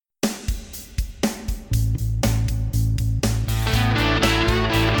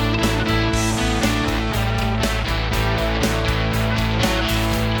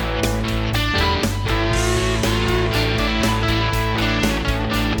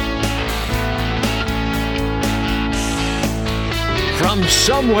From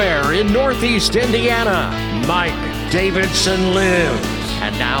somewhere in Northeast Indiana, Mike Davidson lives.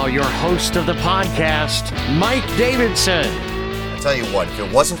 And now your host of the podcast, Mike Davidson. I tell you what, if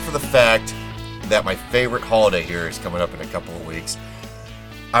it wasn't for the fact that my favorite holiday here is coming up in a couple of weeks,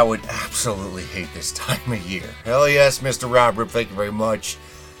 I would absolutely hate this time of year. Hell yes, Mr. Robert, thank you very much.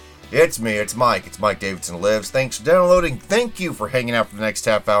 It's me, it's Mike Davidson Lives. Thanks for downloading. Thank you for hanging out for the next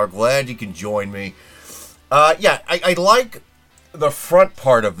half hour. Glad you can join me. I like the front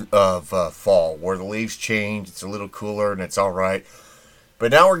part of fall, where the leaves change, it's a little cooler, and it's all right.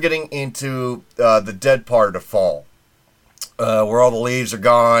 But now we're getting into the dead part of fall, where all the leaves are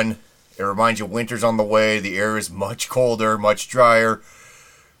gone. It reminds you winter's on the way. The air is much colder, much drier,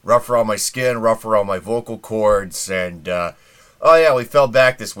 rougher on my skin, rougher on my vocal cords, and we fell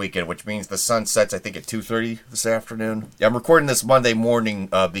back this weekend, which means the sun sets, I think, at 2:30 this afternoon. I'm recording this Monday morning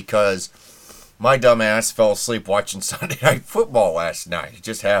because my dumb ass fell asleep watching Sunday Night Football last night. It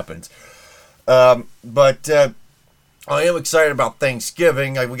just happens. But I am excited about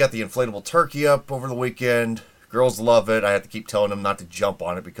Thanksgiving. We got the inflatable turkey up over the weekend. Girls love it. I have to keep telling them not to jump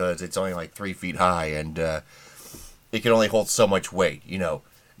on it because it's only like 3 feet high and it can only hold so much weight.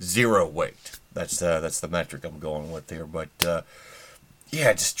 0 weight. That's the metric I'm going with here. But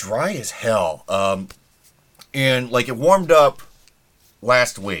just dry as hell. And like it warmed up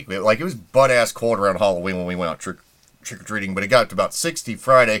last week. It was butt-ass cold around Halloween when we went out trick-or-treating, but it got to about 60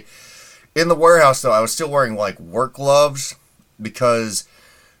 Friday. In the warehouse, though, I was still wearing, work gloves because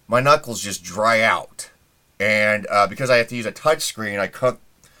my knuckles just dry out. And because I have to use a touch screen, I cut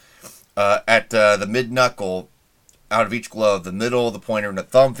at the mid-knuckle out of each glove, the middle, the pointer, and the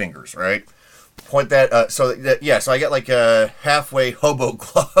thumb fingers, right? Point that, so I get, halfway hobo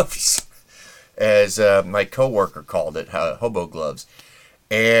gloves, as my coworker called it, hobo gloves.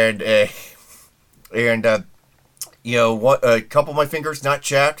 And a couple of my fingers not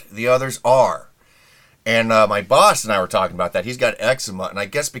chapped, the others are. And my boss and I were talking about that. He's got eczema, and I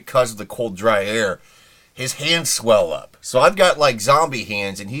guess because of the cold, dry air, his hands swell up. So I've got zombie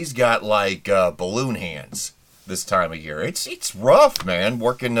hands, and he's got balloon hands this time of year. It's rough, man,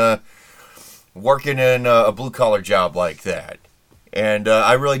 working in a blue collar job like that. And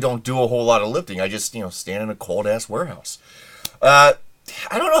I really don't do a whole lot of lifting. I just stand in a cold ass warehouse.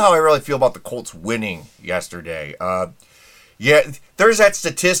 I don't know how I really feel about the Colts winning yesterday. There's that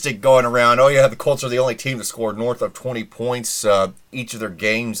statistic going around. Oh, yeah, the Colts are the only team that scored north of 20 points each of their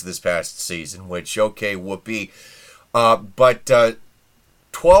games this past season, which, okay, whoopee. But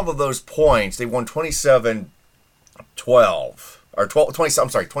 12 of those points, they won 27-12, or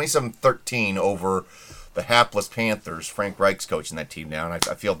 27-13 over the hapless Panthers. Frank Reich's coaching that team now, and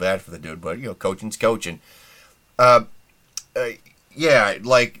I feel bad for the dude, but, coaching's coaching.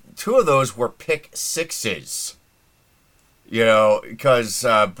 Two of those were pick sixes. Because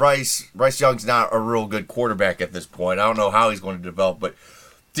Bryce Young's not a real good quarterback at this point. I don't know how he's going to develop, but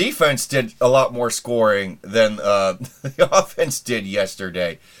defense did a lot more scoring than the offense did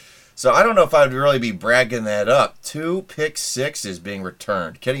yesterday. So I don't know if I would really be bragging that up. 2 pick sixes being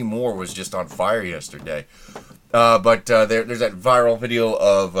returned. Kenny Moore was just on fire yesterday. But there's that viral video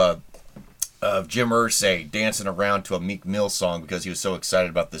of Jim Irsay dancing around to a Meek Mill song because he was so excited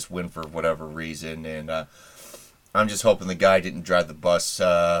about this win for whatever reason. And I'm just hoping the guy didn't drive the bus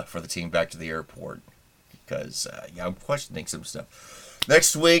for the team back to the airport because, I'm questioning some stuff.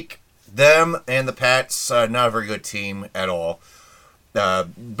 Next week, them and the Pats, not a very good team at all.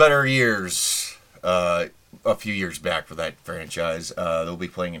 Better years a few years back for that franchise. They'll be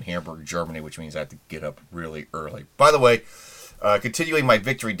playing in Hamburg, Germany, which means I have to get up really early. By the way, continuing my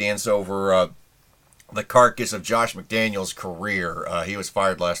victory dance over the carcass of Josh McDaniels' career. He was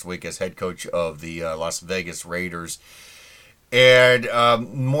fired last week as head coach of the Las Vegas Raiders. And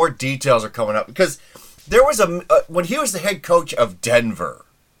more details are coming up. Because there was when he was the head coach of Denver,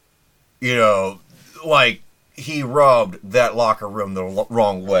 he rubbed that locker room the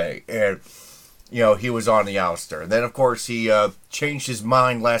wrong way. And, he was on the ouster. And then, of course, he changed his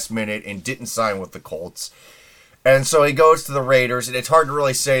mind last minute and didn't sign with the Colts. And so he goes to the Raiders, and it's hard to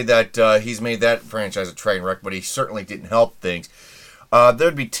really say that he's made that franchise a train wreck, but he certainly didn't help things.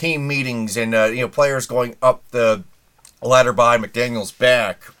 There'd be team meetings and players going up the ladder behind McDaniel's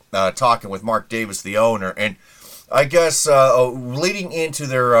back, talking with Mark Davis, the owner. And I guess leading into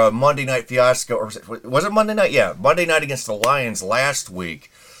their Monday night fiasco, or was it Monday night? Yeah, Monday night against the Lions last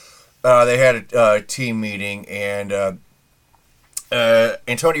week, they had a team meeting, and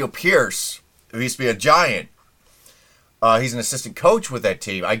Antonio Pierce, who used to be a Giant, he's an assistant coach with that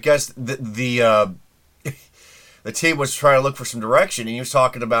team. I guess the team was trying to look for some direction, and he was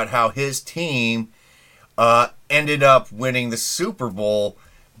talking about how his team ended up winning the Super Bowl,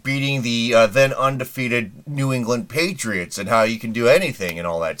 beating the then undefeated New England Patriots, and how you can do anything and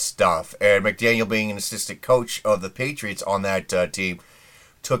all that stuff. And McDaniel, being an assistant coach of the Patriots on that team,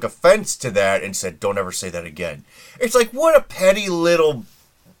 took offense to that and said, "Don't ever say that again." It's like, what a petty little...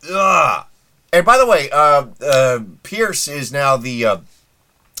 Ugh. And by the way, Pierce is now the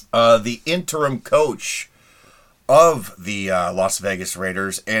interim coach of the Las Vegas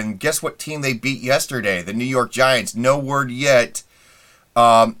Raiders. And guess what team they beat yesterday? The New York Giants. No word yet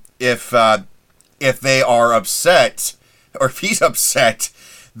if they are upset, or if he's upset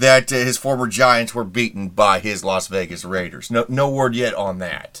that his former Giants were beaten by his Las Vegas Raiders. No word yet on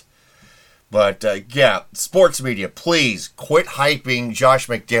that. But, yeah, sports media, please quit hyping Josh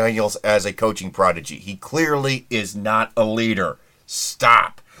McDaniels as a coaching prodigy. He clearly is not a leader.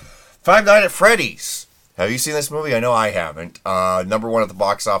 Stop. Five Nights at Freddy's. Have you seen this movie? I know I haven't. Number one at the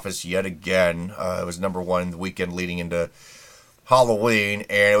box office yet again. It was number one the weekend leading into Halloween,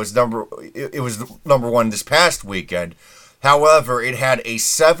 and it was number one this past weekend. However, it had a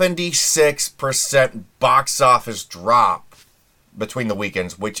 76% box office drop between the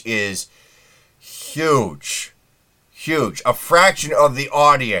weekends, which is huge. A fraction of the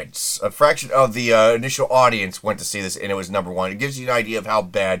audience, initial audience went to see this, and it was number one. It gives you an idea of how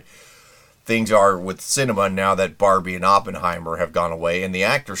bad things are with cinema now that Barbie and Oppenheimer have gone away, and the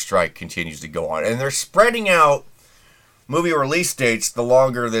actor strike continues to go on. And they're spreading out movie release dates the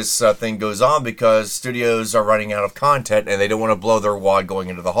longer this thing goes on, because studios are running out of content, and they don't want to blow their wad going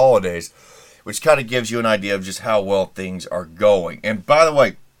into the holidays, which kind of gives you an idea of just how well things are going. And by the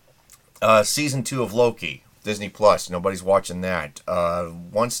way, season 2 of Loki, Disney Plus. Nobody's watching that.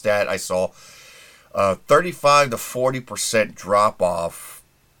 One stat I saw, 35 to 40% drop off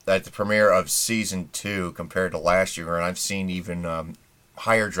at the premiere of season 2 compared to last year, and I've seen even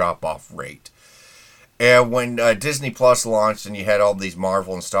higher drop off rate. And when Disney Plus launched and you had all these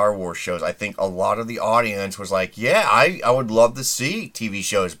Marvel and Star Wars shows, I think a lot of the audience was like, yeah, I would love to see TV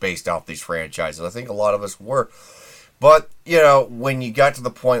shows based off these franchises. I think a lot of us were. But, you know, when you got to the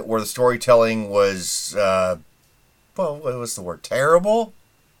point where the storytelling was, what was the word? Terrible?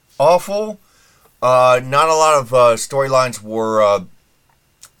 Awful? Not a lot of storylines were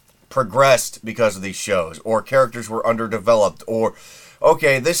progressed because of these shows, or characters were underdeveloped, or,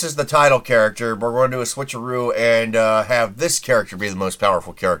 okay, this is the title character, but we're going to do a switcheroo and have this character be the most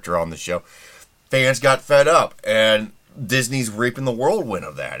powerful character on the show. Fans got fed up, and Disney's reaping the whirlwind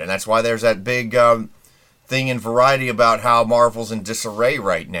of that, and that's why there's that big... thing in Variety about how Marvel's in disarray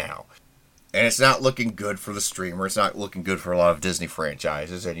right now. And it's not looking good for the streamer. It's not looking good for a lot of Disney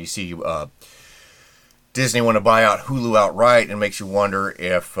franchises. And you see Disney want to buy out Hulu outright, and it makes you wonder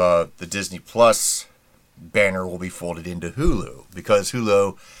if the Disney Plus banner will be folded into Hulu, because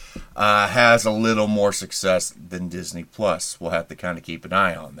Hulu has a little more success than Disney Plus. We'll have to kind of keep an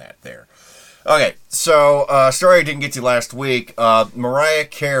eye on that there. Okay, so story I didn't get to last week. Mariah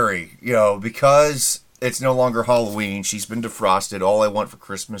Carey, because it's no longer Halloween, she's been defrosted. All I Want for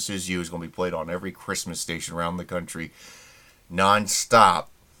Christmas Is You is going to be played on every Christmas station around the country, non-stop.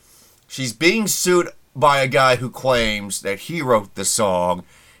 She's being sued by a guy who claims that he wrote the song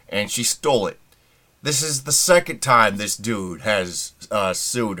and she stole it. This is the second time this dude has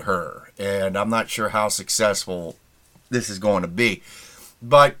sued her, and I'm not sure how successful this is going to be.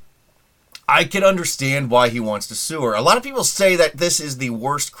 But I can understand why he wants to sue her. A lot of people say that this is the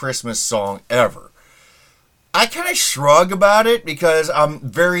worst Christmas song ever. I kind of shrug about it because I'm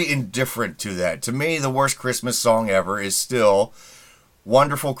very indifferent to that. To me, the worst Christmas song ever is still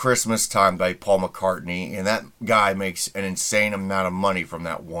Wonderful Christmas Time by Paul McCartney, and that guy makes an insane amount of money from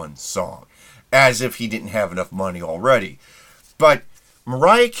that one song, as if he didn't have enough money already. But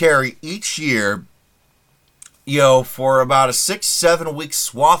Mariah Carey each year, for about a 6-7 week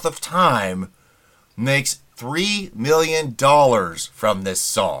swath of time, makes $3 million from this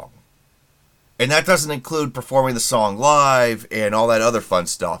song. And that doesn't include performing the song live and all that other fun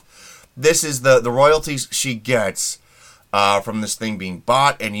stuff. This is the royalties she gets from this thing being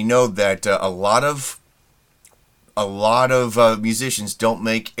bought. And you know that a lot of musicians don't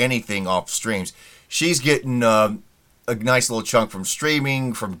make anything off streams. She's getting a nice little chunk from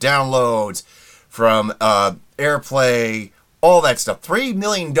streaming, from downloads, from airplay, all that stuff. $3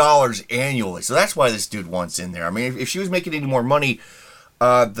 million annually. So that's why this dude wants in there. I mean, if she was making any more money...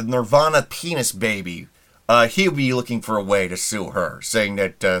 the Nirvana penis baby, he'll be looking for a way to sue her, saying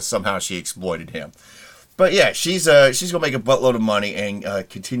that somehow she exploited him. But yeah, she's going to make a buttload of money and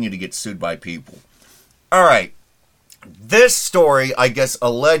continue to get sued by people. All right. This story, I guess,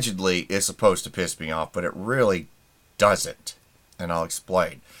 allegedly is supposed to piss me off, but it really doesn't. And I'll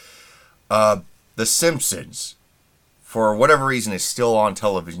explain. The Simpsons for whatever reason, is still on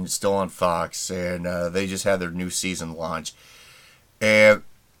television, it's still on Fox, and they just had their new season launch. And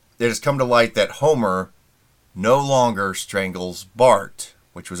it has come to light that Homer no longer strangles Bart,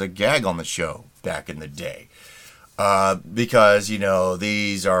 which was a gag on the show back in the day. Because,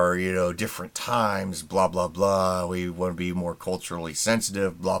 these are, different times, blah, blah, blah. We want to be more culturally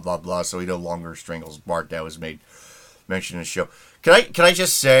sensitive, blah, blah, blah. So he no longer strangles Bart. That was mentioned in the show. Can I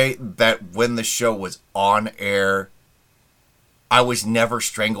just say that when the show was on air, I was never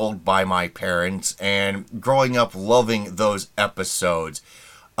strangled by my parents, and growing up loving those episodes,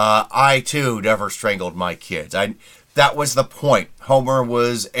 I too never strangled my kids. That was the point. Homer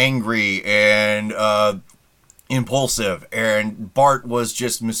was angry and impulsive, and Bart was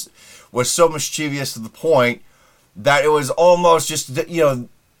so mischievous to the point that it was almost just the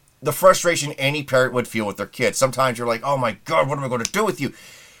frustration any parent would feel with their kids. Sometimes you're like, oh my God, what am I going to do with you?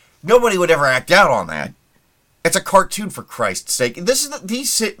 Nobody would ever act out on that. It's a cartoon, for Christ's sake. This is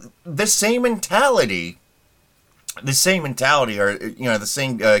the same mentality. The same mentality, or the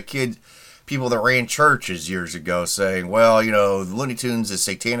same people that ran churches years ago, saying, "Well, Looney Tunes is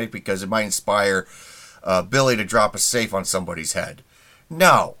satanic because it might inspire Billy to drop a safe on somebody's head."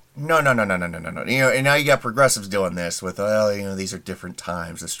 No. And now you got progressives doing this with, these are different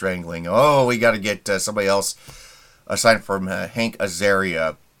times. The strangling. Oh, we got to get somebody else, aside from Hank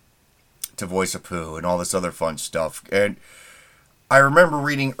Azaria, to voice Apu and all this other fun stuff. And I remember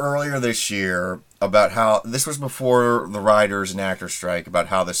reading earlier this year about how, this was before the writers and actors strike, about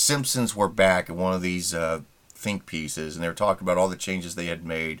how the Simpsons were back in one of these think pieces, and they were talking about all the changes they had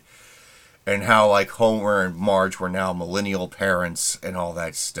made, and how like Homer and Marge were now millennial parents and all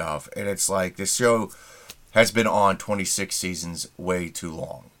that stuff. And it's like, this show has been on 26 seasons way too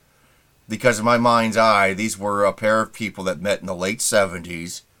long. Because in my mind's eye, these were a pair of people that met in the late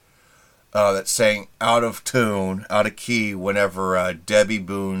 70s, that sang out of tune, out of key, whenever Debbie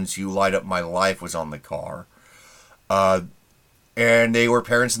Boone's "You Light Up My Life" was on the car. And they were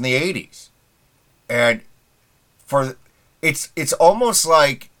parents in the 80s. And it's almost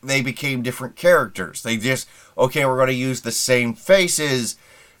like they became different characters. They just, okay, we're going to use the same faces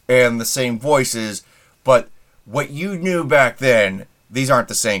and the same voices, but what you knew back then, these aren't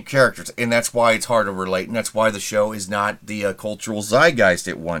the same characters, and that's why it's hard to relate, and that's why the show is not the cultural zeitgeist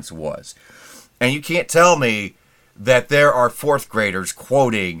it once was. And you can't tell me that there are fourth graders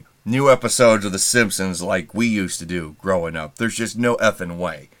quoting new episodes of The Simpsons like we used to do growing up. There's just no effing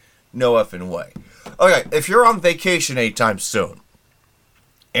way. No effing way. Okay, if you're on vacation anytime soon,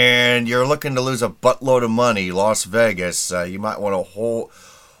 and you're looking to lose a buttload of money, Las Vegas, you might want to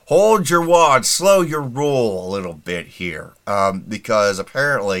hold your wad, slow your roll a little bit here, because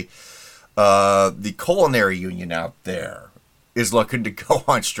apparently the culinary union out there is looking to go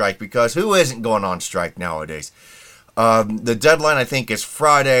on strike, because who isn't going on strike nowadays? The deadline, I think, is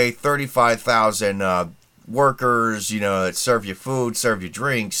Friday. 35,000 workers, that serve you food, serve you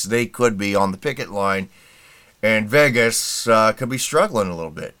drinks, they could be on the picket line, and Vegas could be struggling a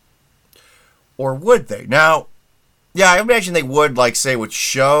little bit. Or would they? Now, yeah, I imagine they would, like, say, with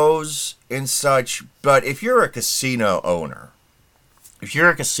shows and such, but if you're a casino owner, you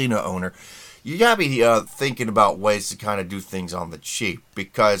gotta be thinking about ways to kind of do things on the cheap,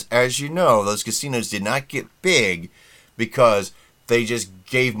 because, as you know, those casinos did not get big because they just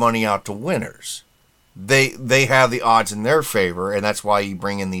gave money out to winners. They have the odds in their favor, and that's why you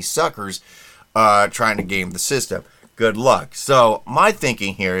bring in these suckers trying to game the system. Good luck. So my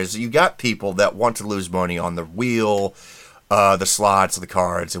thinking here is you got people that want to lose money on the wheel, the slots, the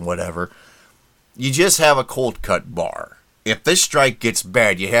cards, and whatever. You just have a cold cut bar. If this strike gets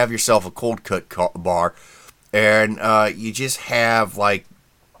bad, you have yourself a cold cut bar, and you just have, like,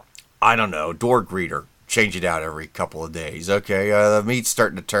 I don't know, door greeter. Change it out every couple of days. Okay, the meat's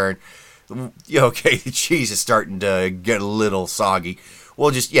starting to turn. Okay, the cheese is starting to get a little soggy.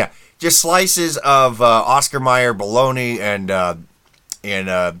 Well, just slices of Oscar Mayer bologna and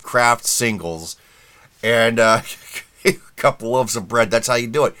Kraft singles, and a couple loaves of bread. That's how you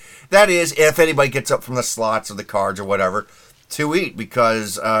do it. That is, if anybody gets up from the slots or the cards or whatever to eat,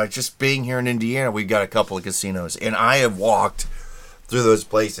 because just being here in Indiana, we've got a couple of casinos, and I have walked through those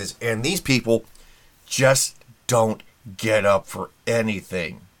places, and these people just don't get up for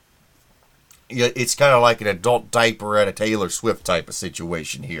anything. It's kind of like an adult diaper at a Taylor Swift type of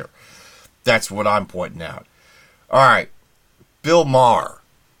situation here. That's what I'm pointing out. All right, Bill Maher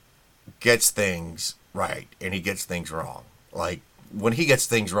gets things right, and he gets things wrong. Like, when he gets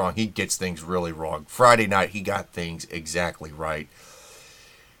things wrong, he gets things really wrong. Friday night, he got things exactly right.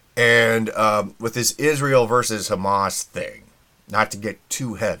 And with this Israel versus Hamas thing, not to get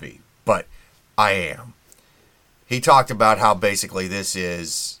too heavy, but I am. he talked about how basically this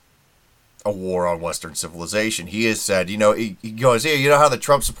is a war on Western civilization. He has said, he goes, hey, you know how the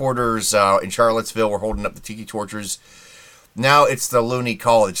Trump supporters in Charlottesville were holding up the tiki torches? Now it's the loony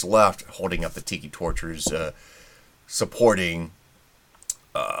college left holding up the tiki torches, supporting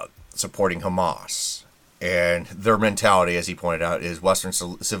Hamas. And their mentality, as he pointed out, is Western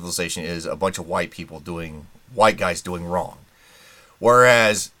civilization is a bunch of white guys doing wrong.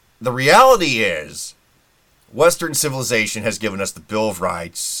 Whereas the reality is, Western civilization has given us the Bill of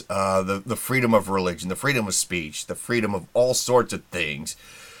Rights, the freedom of religion, the freedom of speech, the freedom of all sorts of things.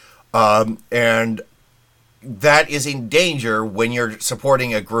 And that is in danger when you're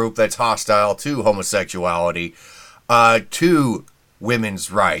supporting a group that's hostile to homosexuality, to women's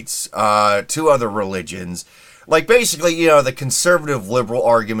rights, to other religions. Like, basically, the conservative liberal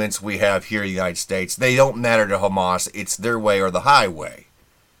arguments we have here in the United States, they don't matter to Hamas. It's their way or the highway.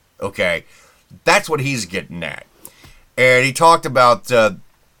 Okay? That's what he's getting at. And he talked about,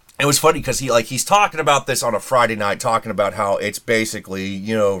 it was funny because he's talking about this on a Friday night, talking about how it's basically,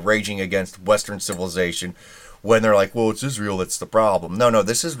 raging against Western civilization, when they're like, well, it's Israel that's the problem. No,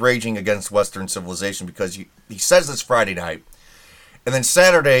 this is raging against Western civilization because he says this Friday night. And then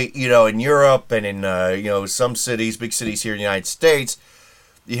Saturday, in Europe and in, some cities, big cities here in the United States,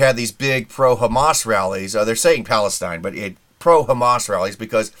 you had these big pro-Hamas rallies. They're saying Palestine, but pro-Hamas rallies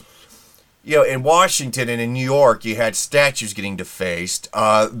because, in Washington and in New York, you had statues getting defaced.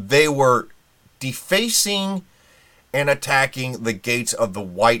 They were defacing and attacking the gates of the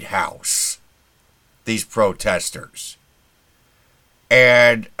White House, these protesters.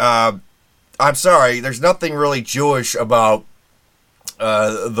 And I'm sorry, there's nothing really Jewish about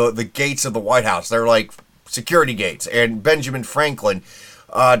the gates of the White House. They're like security gates. And Benjamin Franklin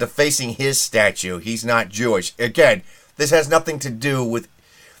defacing his statue, he's not Jewish. Again, this has nothing to do with...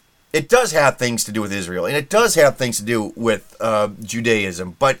 It does have things to do with Israel, and it does have things to do with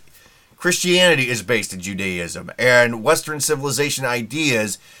Judaism, but Christianity is based in Judaism, and Western civilization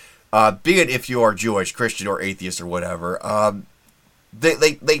ideas, be it if you are Jewish, Christian, or atheist, or whatever,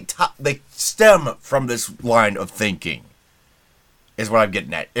 they stem from this line of thinking, is what I'm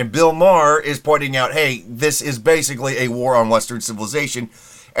getting at. And Bill Maher is pointing out, hey, this is basically a war on Western civilization,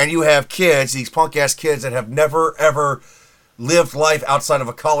 and you have kids, these punk-ass kids that have never, ever lived life outside of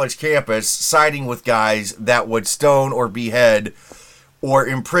a college campus, siding with guys that would stone or behead or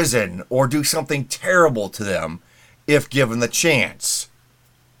imprison or do something terrible to them if given the chance.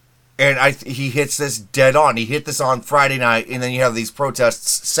 And he hits this dead on. He hit this on Friday night, and then you have these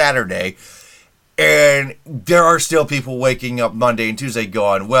protests Saturday, and there are still people waking up Monday and Tuesday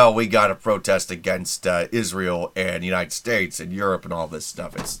going, well, we got to protest against Israel and the United States and Europe and all this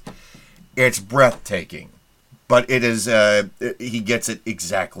stuff. It's breathtaking. But it is, he gets it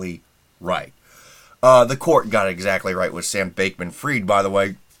exactly right. The court got it exactly right with Sam Bankman-Fried, by the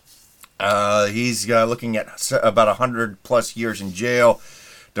way. He's looking at about 100 plus years in jail,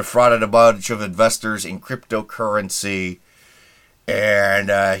 defrauded a bunch of investors in cryptocurrency,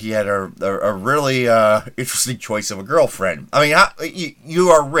 and he had a really interesting choice of a girlfriend. I mean, you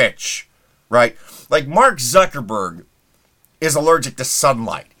are rich, right? Like, Mark Zuckerberg is allergic to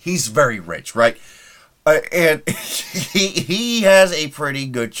sunlight. He's very rich, right? And he has a pretty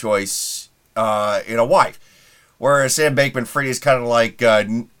good choice in a wife. Whereas Sam Bankman-Fried is kind of like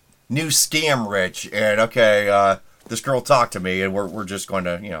new scam rich. And, okay, this girl talked to me, and we're just going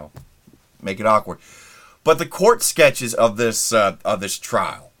to, make it awkward. But the court sketches of this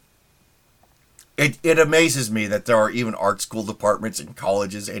trial, it amazes me that there are even art school departments in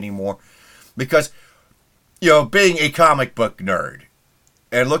colleges anymore. Because, being a comic book nerd,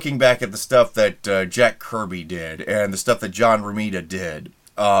 and looking back at the stuff that Jack Kirby did, and the stuff that John Romita did,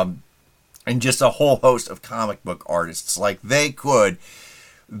 and just a whole host of comic book artists, like, they could,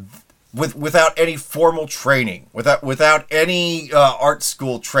 without any formal training, without any art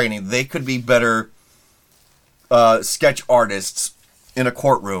school training, they could be better sketch artists in a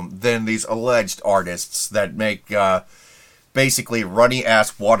courtroom than these alleged artists that make basically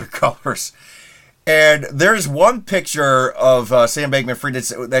runny-ass watercolors. And there's one picture of Sam Bankman-Fried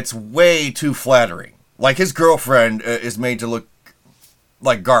that's way too flattering. Like, his girlfriend is made to look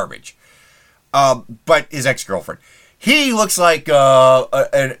like garbage. But his ex-girlfriend. He looks like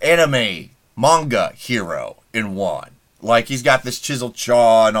an anime manga hero in one. Like, he's got this chiseled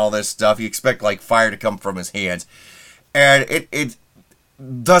jaw and all this stuff. You expect, like, fire to come from his hands. And it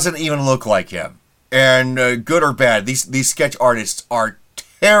doesn't even look like him. And good or bad, these sketch artists are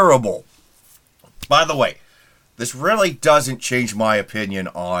terrible. By the way, this really doesn't change my opinion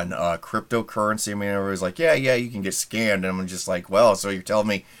on cryptocurrency. I mean, everybody's like, yeah, you can get scammed. And I'm just like, well, so you're telling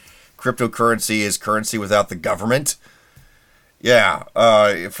me cryptocurrency is currency without the government. Yeah,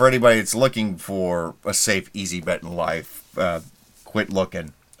 for anybody that's looking for a safe, easy bet in life, quit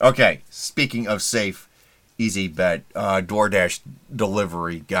looking. Okay, speaking of safe, easy bet, DoorDash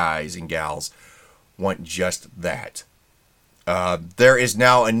delivery guys and gals want just that. There is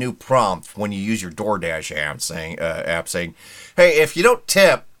now a new prompt when you use your DoorDash app saying, hey, if you don't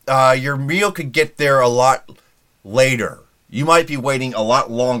tip, your meal could get there a lot later. You might be waiting a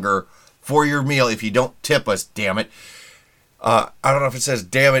lot longer for your meal if you don't tip us, damn it. I don't know if it says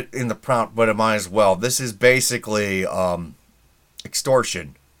damn it in the prompt, but it might as well. This is basically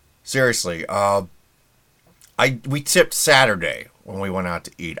extortion. Seriously. We tipped Saturday when we went out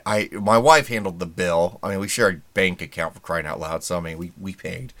to eat. My wife handled the bill. I mean, we share a bank account, for crying out loud, so I mean, we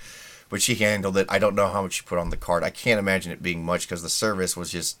paid. But she handled it. I don't know how much she put on the card. I can't imagine it being much because the service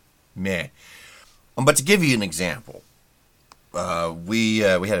was just meh. But to give you an example, we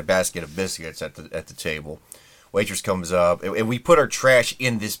had a basket of biscuits at the table. Waitress comes up, and we put our trash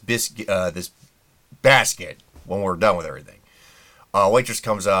in this basket when we're done with everything. Waitress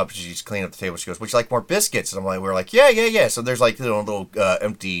comes up, she's cleaning up the table. She goes, "Would you like more biscuits?" And we're like, yeah. So there's like little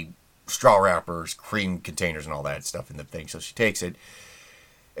empty straw wrappers, cream containers, and all that stuff in the thing. So she takes it,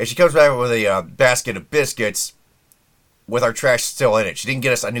 and she comes back with a basket of biscuits with our trash still in it. She didn't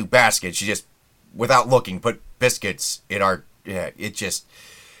get us a new basket. She just, without looking, put biscuits in our. Yeah, it just.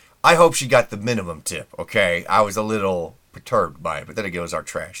 I hope she got the minimum tip. Okay, I was a little perturbed by it, but then again, it was our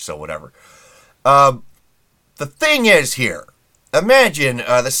trash, so whatever. The thing is here. Imagine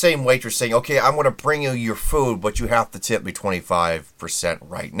the same waitress saying, okay, I'm going to bring you your food, but you have to tip me 25%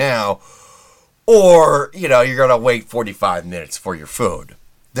 right now. Or, you're going to wait 45 minutes for your food.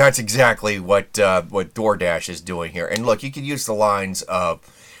 That's exactly what DoorDash is doing here. And look, you can use the lines of,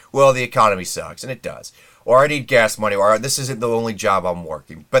 well, the economy sucks, and it does. Or I need gas money, or this isn't the only job I'm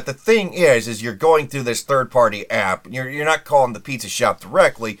working. But the thing is you're going through this third-party app, and you're not calling the pizza shop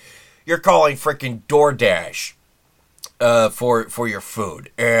directly. You're calling freaking DoorDash. For your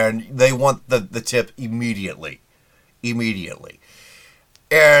food, and they want the tip immediately,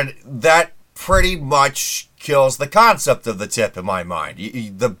 and that pretty much kills the concept of the tip in my mind.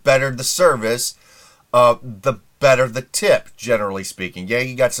 The better the service, the better the tip. Generally speaking, yeah,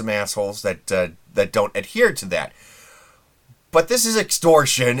 you got some assholes that don't adhere to that, but this is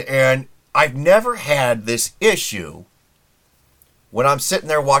extortion, and I've never had this issue when I'm sitting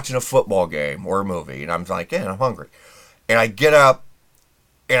there watching a football game or a movie, and I'm like, I'm hungry. And I get up,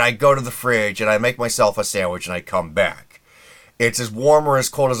 and I go to the fridge, and I make myself a sandwich, and I come back. It's as warm or as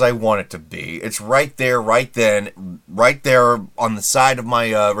cold as I want it to be. It's right there, right then, right there on the side of my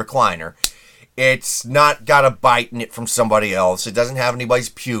recliner. It's not got a bite in it from somebody else. It doesn't have anybody's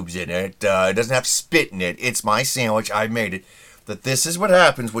pubes in it. It doesn't have spit in it. It's my sandwich. I made it. That this is what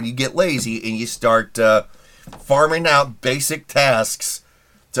happens when you get lazy and you start farming out basic tasks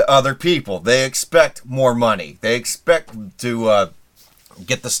to other people. They expect more money. They expect to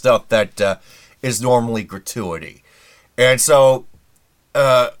get the stuff that is normally gratuity. And so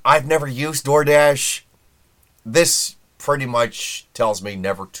I've never used DoorDash. This pretty much tells me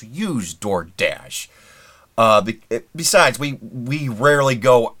never to use DoorDash. Besides, we rarely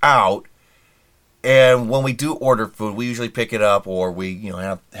go out, and when we do order food, we usually pick it up, or we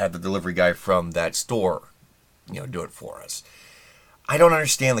have the delivery guy from that store do it for us. I don't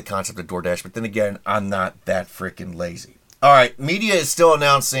understand the concept of DoorDash, but then again, I'm not that freaking lazy. All right, media is still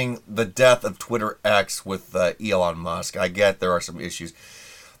announcing the death of Twitter X with Elon Musk. I get there are some issues,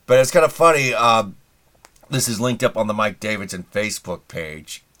 but it's kind of funny. This is linked up on the Mike Davidson Facebook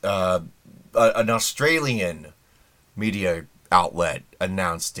page. An Australian media outlet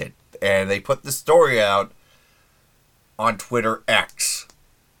announced it, and they put the story out on Twitter X.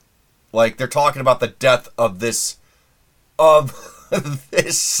 Like, they're talking about the death of this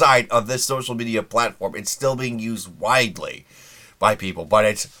site, of this social media platform. It's still being used widely by people, but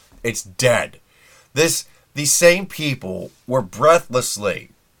it's dead. These same people were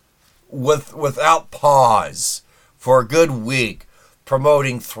breathlessly, without pause, for a good week,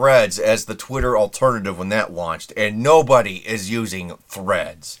 promoting Threads as the Twitter alternative when that launched, and nobody is using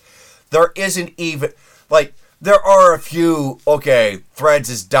Threads. There isn't even, there are a few, Threads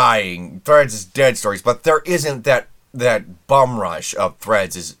is dying, Threads is dead stories, but there isn't that bum rush of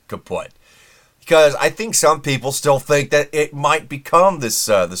Threads is kaput. Because I think some people still think that it might become the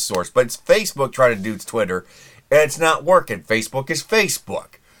source, but it's Facebook trying to do Twitter, and it's not working. Facebook is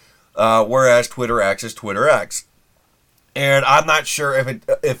Facebook, whereas Twitter X is Twitter X. And I'm not sure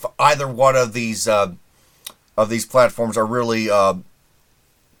if either one of these platforms are really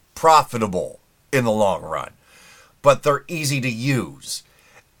profitable in the long run, but they're easy to use.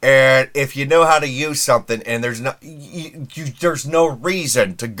 And if you know how to use something, and there's no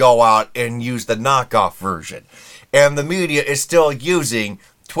reason to go out and use the knockoff version. And the media is still using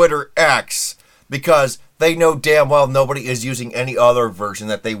Twitter X because they know damn well nobody is using any other version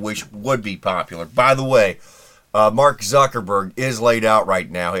that they wish would be popular. By the way, Mark Zuckerberg is laid out right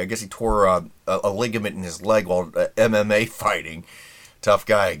now. I guess he tore a ligament in his leg while MMA fighting. Tough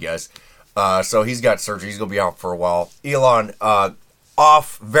guy, I guess. So he's got surgery. He's going to be out for a while. Elon,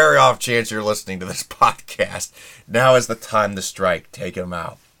 very off chance you're listening to this podcast. Now is the time to strike. Take him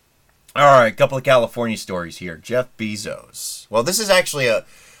out. All right, a couple of California stories here. Jeff Bezos. Well, this is actually a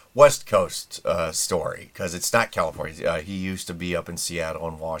West Coast story because it's not California. He used to be up in Seattle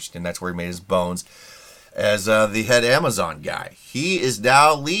and Washington. That's where he made his bones as the head Amazon guy. He is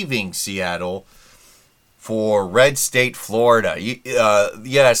now leaving Seattle for Red State, Florida.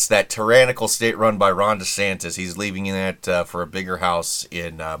 Yes, that tyrannical state run by Ron DeSantis. He's leaving that for a bigger house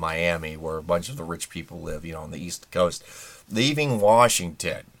in Miami where a bunch of the rich people live, on the East Coast. Leaving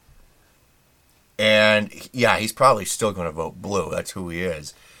Washington. And, yeah, he's probably still going to vote blue. That's who he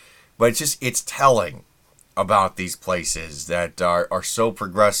is. But it's telling about these places that are so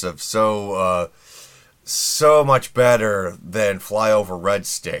progressive, so much better than flyover red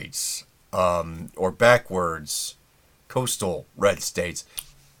states. Or backwards coastal red states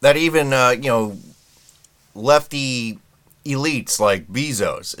that even, lefty elites like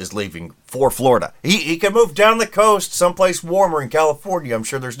Bezos is leaving for Florida. He can move down the coast someplace warmer in California. I'm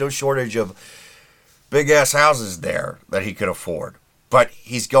sure there's no shortage of big ass houses there that he could afford. But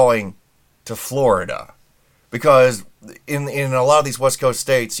he's going to Florida because in a lot of these West Coast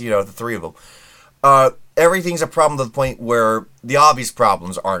states, the three of them, everything's a problem to the point where the obvious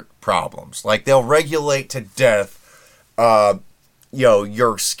problems aren't problems. Like, they'll regulate to death,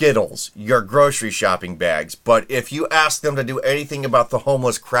 your Skittles, your grocery shopping bags. But if you ask them to do anything about the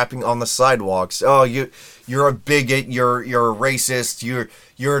homeless crapping on the sidewalks, you're a bigot, you're a racist,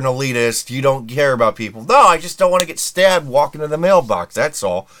 you're an elitist, you don't care about people. No, I just don't want to get stabbed walking to the mailbox, that's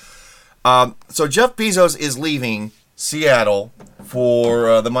all. So Jeff Bezos is leaving Seattle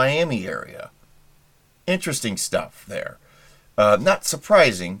for the Miami area. Interesting stuff there. Not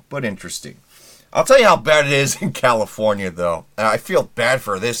surprising, but interesting. I'll tell you how bad it is in California, though. I feel bad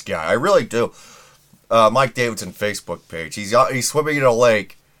for this guy. I really do. Mike Davidson Facebook page. He's swimming in a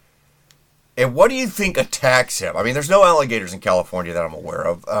lake. And what do you think attacks him? I mean, there's no alligators in California that I'm aware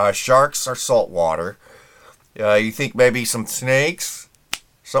of. Sharks are saltwater. You think maybe some snakes?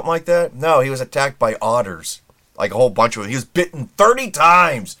 Something like that? No, he was attacked by otters. Like a whole bunch of them. He was bitten 30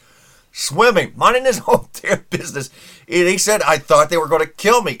 times. Swimming, minding his own damn business. And he said, I thought they were going to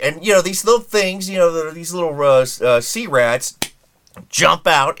kill me. And, these little things, these little sea rats jump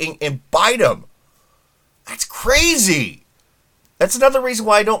out and bite him. That's crazy. That's another reason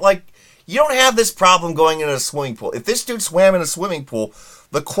why I don't like, you don't have this problem going into a swimming pool. If this dude swam in a swimming pool,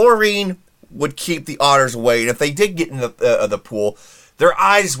 the chlorine would keep the otters away. And if they did get in the pool, their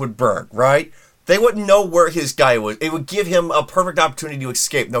eyes would burn, right? They wouldn't know where his guy was. It would give him a perfect opportunity to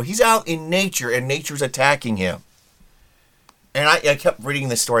escape. No, he's out in nature, and nature's attacking him. And I kept reading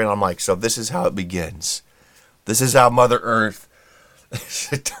this story, and I'm like, so this is how it begins. This is how Mother Earth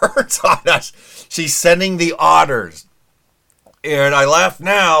turns on us. She's sending the otters. And I laugh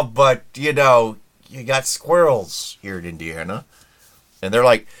now, but, you got squirrels here in Indiana. And they're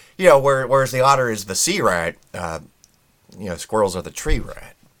like, whereas the otter is the sea rat, squirrels are the tree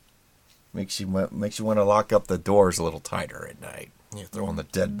rat. Makes you want to lock up the doors a little tighter at night. You throw on the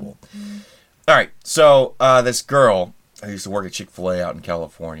Deadbolt. Mm-hmm. All right, so this girl, I used to work at Chick-fil-A out in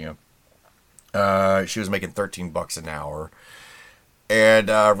California. She was making $13 an hour, and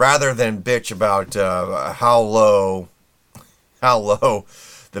rather than bitch about how low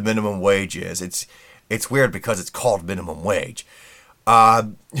the minimum wage is, it's weird because it's called minimum wage.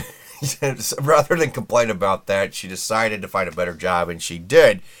 Rather than complain about that, she decided to find a better job, and she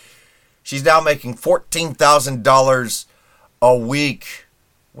did. She's now making $14,000 a week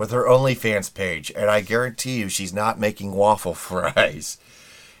with her OnlyFans page. And I guarantee you she's not making waffle fries.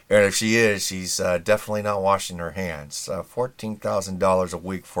 And if she is, she's definitely not washing her hands. $14,000 a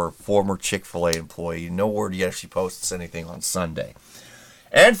week for a former Chick-fil-A employee. No word yet if she posts anything on Sunday.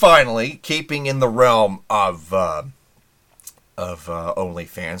 And finally, keeping in the realm of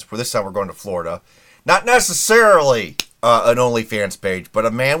OnlyFans, for this time we're going to Florida. Not necessarily an OnlyFans page, but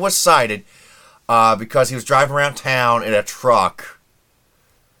a man was cited because he was driving around town in a truck.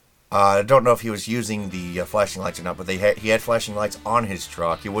 I don't know if he was using the flashing lights or not, but he had flashing lights on his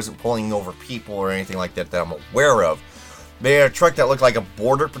truck. He wasn't pulling over people or anything like that I'm aware of. They had a truck that looked like a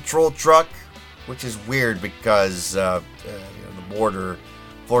border patrol truck, which is weird because the border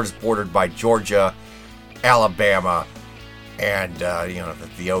Florida's bordered by Georgia, Alabama, and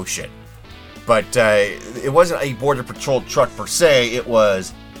the ocean. But it wasn't a border patrol truck per se. It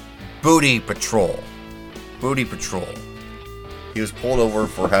was booty patrol. Booty patrol. He was pulled over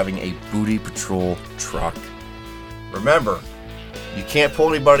for having a booty patrol truck. Remember, you can't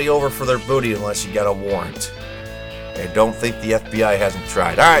pull anybody over for their booty unless you got a warrant. And don't think the FBI hasn't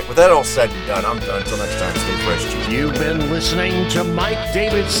tried. All right, with that all said and done, I'm done. Until next time, stay fresh. You've been listening to Mike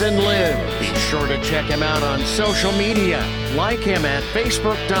Davidson Lives. Be sure to check him out on social media. Like him at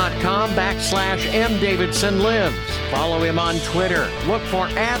facebook.com/mdavidsonlives. Follow him on Twitter. Look for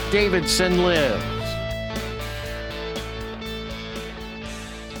 @DavidsonLives.